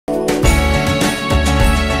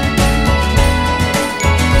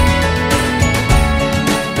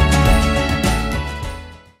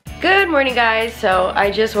morning, guys. So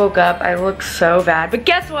I just woke up. I look so bad. But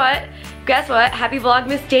guess what? Guess what? Happy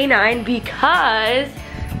Vlogmas Day 9 because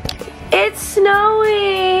it's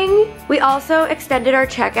snowing. We also extended our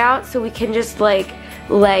checkout so we can just like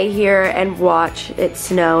lay here and watch it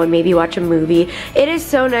snow and maybe watch a movie. It is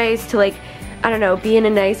so nice to like, I don't know, be in a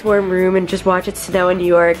nice warm room and just watch it snow in New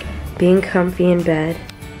York. Being comfy in bed.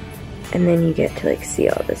 And then you get to like see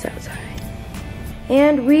all this outside.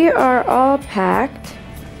 And we are all packed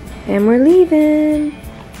and we're leaving.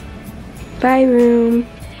 Bye, room.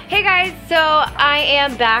 Hey guys, so I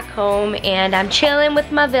am back home and I'm chilling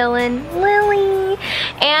with my villain, Lily.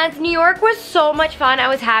 And New York was so much fun. I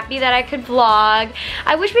was happy that I could vlog.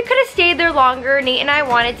 I wish we could have stayed there longer. Nate and I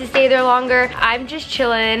wanted to stay there longer. I'm just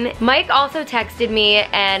chilling. Mike also texted me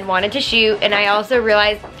and wanted to shoot, and I also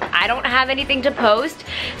realized I don't have anything to post.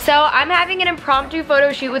 So I'm having an impromptu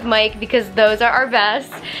photo shoot with Mike because those are our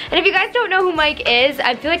best. And if you guys don't know who Mike is,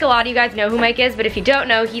 I feel like a lot of you guys know who Mike is, but if you don't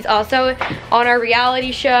know, he's also on our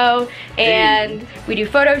reality show and we do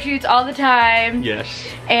photo shoots all the time. Yes.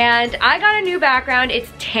 And I got a new background.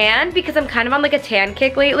 It's tan because I'm kind of on like a tan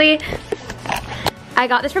kick lately. I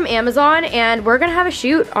got this from Amazon and we're gonna have a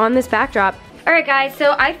shoot on this backdrop. Alright guys,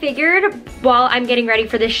 so I figured while I'm getting ready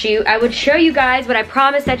for this shoot, I would show you guys what I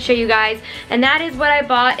promised I'd show you guys, and that is what I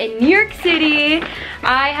bought in New York City.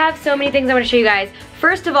 I have so many things I want to show you guys.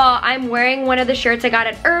 First of all, I'm wearing one of the shirts I got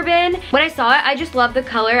at Urban. When I saw it, I just love the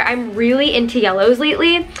color. I'm really into yellows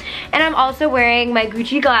lately. And I'm also wearing my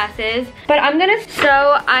Gucci glasses. But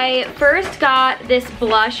I first got this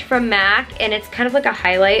blush from MAC, and it's kind of like a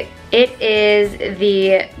highlight. It is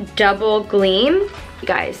the Double Gleam.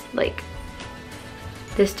 Guys, like,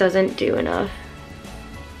 this doesn't do enough.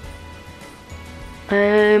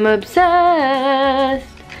 I'm obsessed.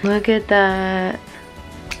 Look at that.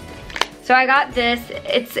 So I got this.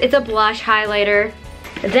 It's a blush highlighter.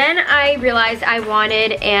 Then I realized I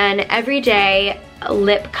wanted an everyday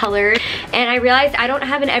lip color, and I realized I don't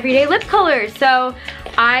have an everyday lip color. So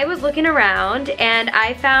I was looking around and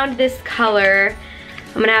I found this color.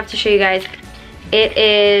 I'm gonna have to show you guys. It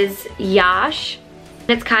is Yash.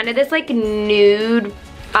 It's kind of this like nude.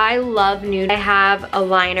 I love nude. I have a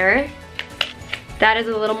liner that is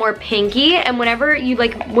a little more pinky, and whenever you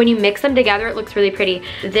when you mix them together, it looks really pretty.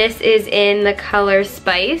 This is in the color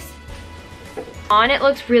Spice. On it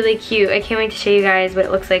looks really cute. I can't wait to show you guys what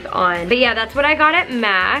it looks like on. But yeah, that's what I got at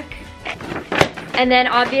MAC. And then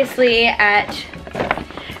obviously at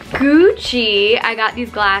Gucci, I got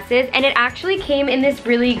these glasses, and it actually came in this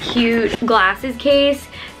really cute glasses case.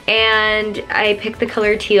 And I picked the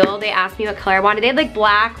color teal. They asked me what color I wanted. They had like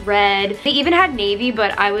black, red. They even had navy,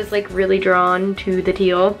 but I was like really drawn to the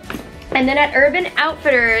teal. And then at Urban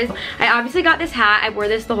Outfitters, I obviously got this hat. I wore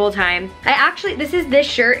this the whole time. This is this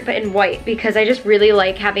shirt, but in white, because I just really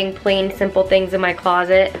like having plain, simple things in my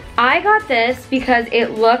closet. I got this because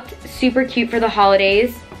it looked super cute for the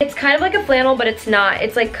holidays. It's kind of like a flannel, but it's not.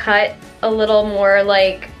 It's like cut a little more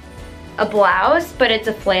like a blouse, but it's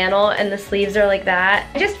a flannel and the sleeves are like that.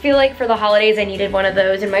 I just feel like for the holidays I needed one of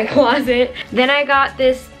those in my closet. Then I got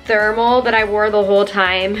this thermal that I wore the whole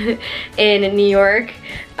time in New York.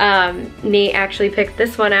 Nate actually picked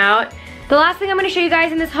this one out. The last thing I'm going to show you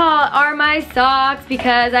guys in this haul are my socks,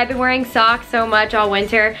 because I've been wearing socks so much all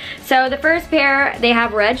winter. So the first pair, they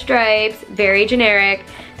have red stripes, very generic.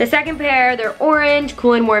 The second pair, they're orange,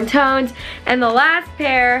 cool and warm tones. And the last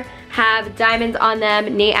pair have diamonds on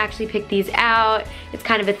them. Nate actually picked these out. It's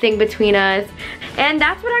kind of a thing between us. And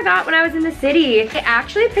that's what I got when I was in the city. I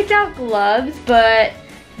actually picked out gloves, but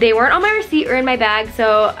they weren't on my receipt or in my bag,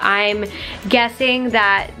 so I'm guessing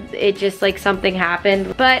that it just like something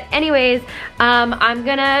happened. But anyways, I'm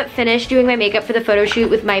gonna finish doing my makeup for the photo shoot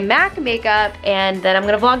with my MAC makeup, and then I'm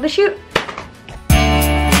gonna vlog the shoot.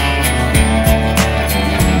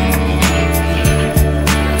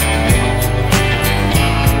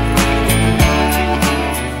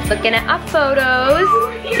 Looking at our photos.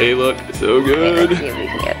 They look so good. Let's see if we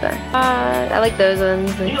can get them. I like those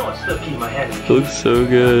ones. It looks so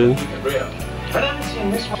good.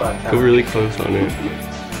 Go really close on it.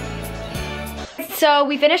 So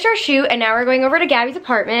we finished our shoot and now we're going over to Gabby's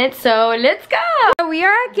apartment. So let's go. We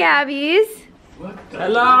are at Gabby's.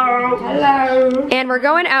 Hello. Hello. And we're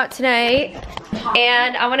going out tonight.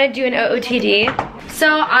 And I want to do an OOTD.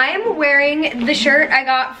 So I'm wearing the shirt I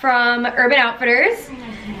got from Urban Outfitters.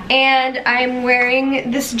 And I'm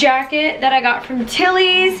wearing this jacket that I got from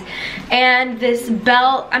Tilly's and this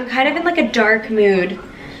belt. I'm kind of in like a dark mood.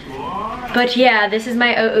 But yeah, this is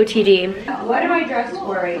my OOTD. What am I dressed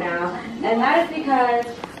for right now? And that is because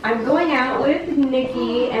I'm going out with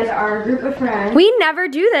Niki and our group of friends. We never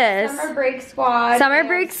do this. Summer break squad. Summer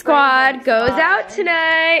break squad goes out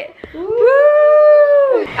tonight. Woo!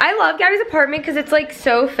 I love Gabby's apartment because it's like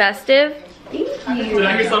so festive. Thank you. Did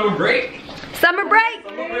I get summer break? Summer break!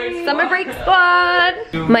 Summer break squad!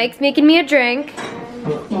 Mike's making me a drink.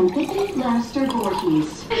 Guys,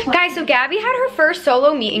 so Gabby had her first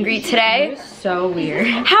solo meet and greet today. So weird.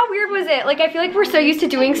 How weird was it? Like, I feel like we're so used to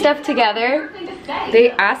doing stuff together. They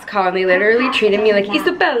asked Colin, they literally treated me like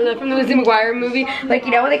Isabella from the Lizzie McGuire movie. Like, you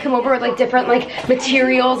know, when they come over with like different like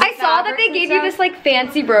materials. I saw that they gave you this like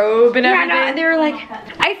fancy robe and everything. Yeah, no, they were like,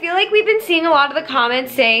 I feel like we've been seeing a lot of the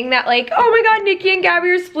comments saying that like, oh my god, Niki and Gabby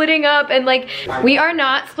are splitting up, and like, we are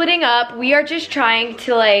not splitting up. We are just trying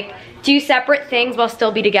to like do separate things while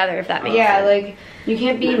still be together, if that makes sense. Yeah, like, you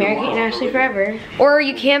can't be Mary Kate and Ashley forever. Or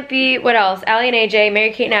you can't be, what else? Allie and AJ,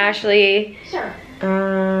 Mary Kate and Ashley. Sure.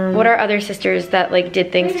 What are other sisters that like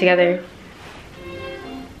did things together?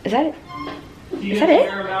 Is that it? Is that it?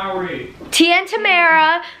 Tia and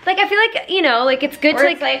Tamara. Like, I feel like, you know, like it's good or to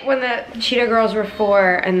it's like when the Cheetah Girls were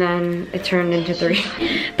 4 and then it turned into 3.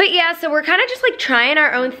 But yeah, so we're kind of just like trying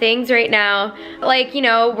our own things right now. Like, you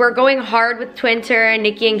know, we're going hard with Twinter and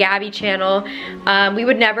Niki and Gabby channel. We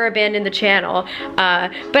would never abandon the channel.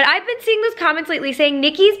 But I've been seeing those comments lately saying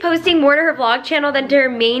Niki's posting more to her vlog channel than to her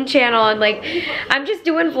main channel, and like, I'm just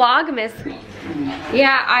doing Vlogmas.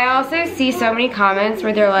 Yeah, I also see so many comments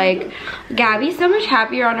where they're like, Gabby's so much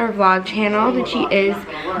happier on her vlog channel than she is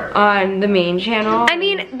on the main channel. I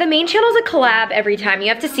mean, the main channel's a collab every time. You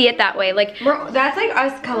have to see it that way. Like, that's like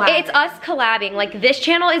us collabing. It's us collabing. Like, this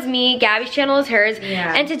channel is me, Gabby's channel is hers.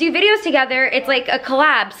 Yeah. And to do videos together, it's like a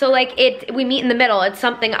collab. So like, we meet in the middle. It's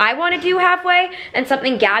something I want to do halfway and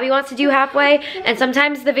something Gabby wants to do halfway. And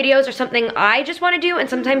sometimes the videos are something I just want to do, and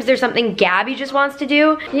sometimes there's something Gabby just wants to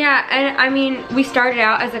do. Yeah, and I mean, we started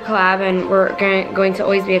out as a collab and we're going to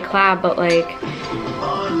always be a collab, but like,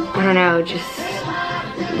 I don't know, just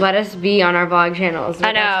let us be on our vlog channels.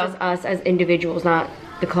 I know. That's just us as individuals, not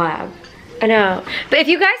the collab. I know. But if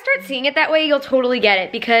you guys start seeing it that way, you'll totally get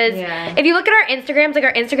it, because if you look at our Instagrams, like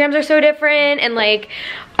our Instagrams are so different, and like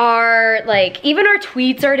our, like, even our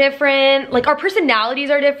tweets are different, like our personalities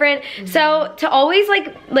are different. So to always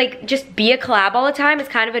like just be a collab all the time is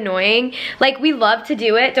kind of annoying. Like, we love to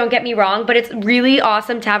do it, don't get me wrong, but it's really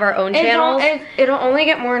awesome to have our own channels. It'll only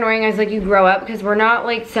get more annoying as like you grow up, because we're not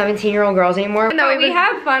like 17-year-old girls anymore. No, we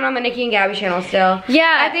have fun on the Niki and Gabby channel still.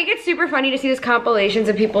 Yeah. I think it's super funny to see these compilations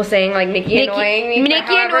of people saying like Niki annoying me.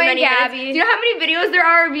 Niki annoying Gabby. Do you know how many videos there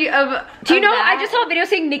are of do you know that? I just saw a video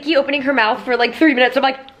saying Niki opening her mouth for like 3 minutes. I'm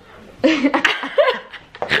like,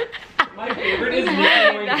 my favorite is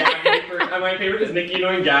Niki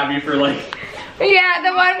annoying Gabby for like. Yeah,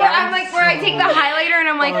 the one where I'm like, where I take the highlighter and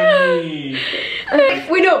I'm like,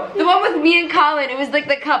 wait, no, the one with me and Colin, it was like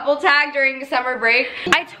the couple tag during summer break.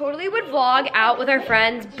 I totally would vlog out with our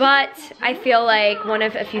friends, but I feel like one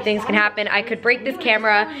of a few things can happen. I could break this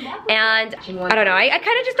camera, and I don't know, I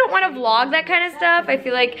kind of just don't want to vlog that kind of stuff. I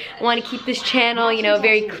feel like I want to keep this channel, you know,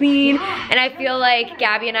 very clean, and I feel like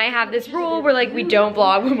Gabby and I have this rule where like we don't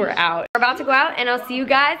vlog when we're out. We're about to go out, and I'll see you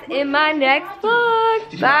guys in my next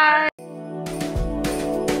vlog. Bye.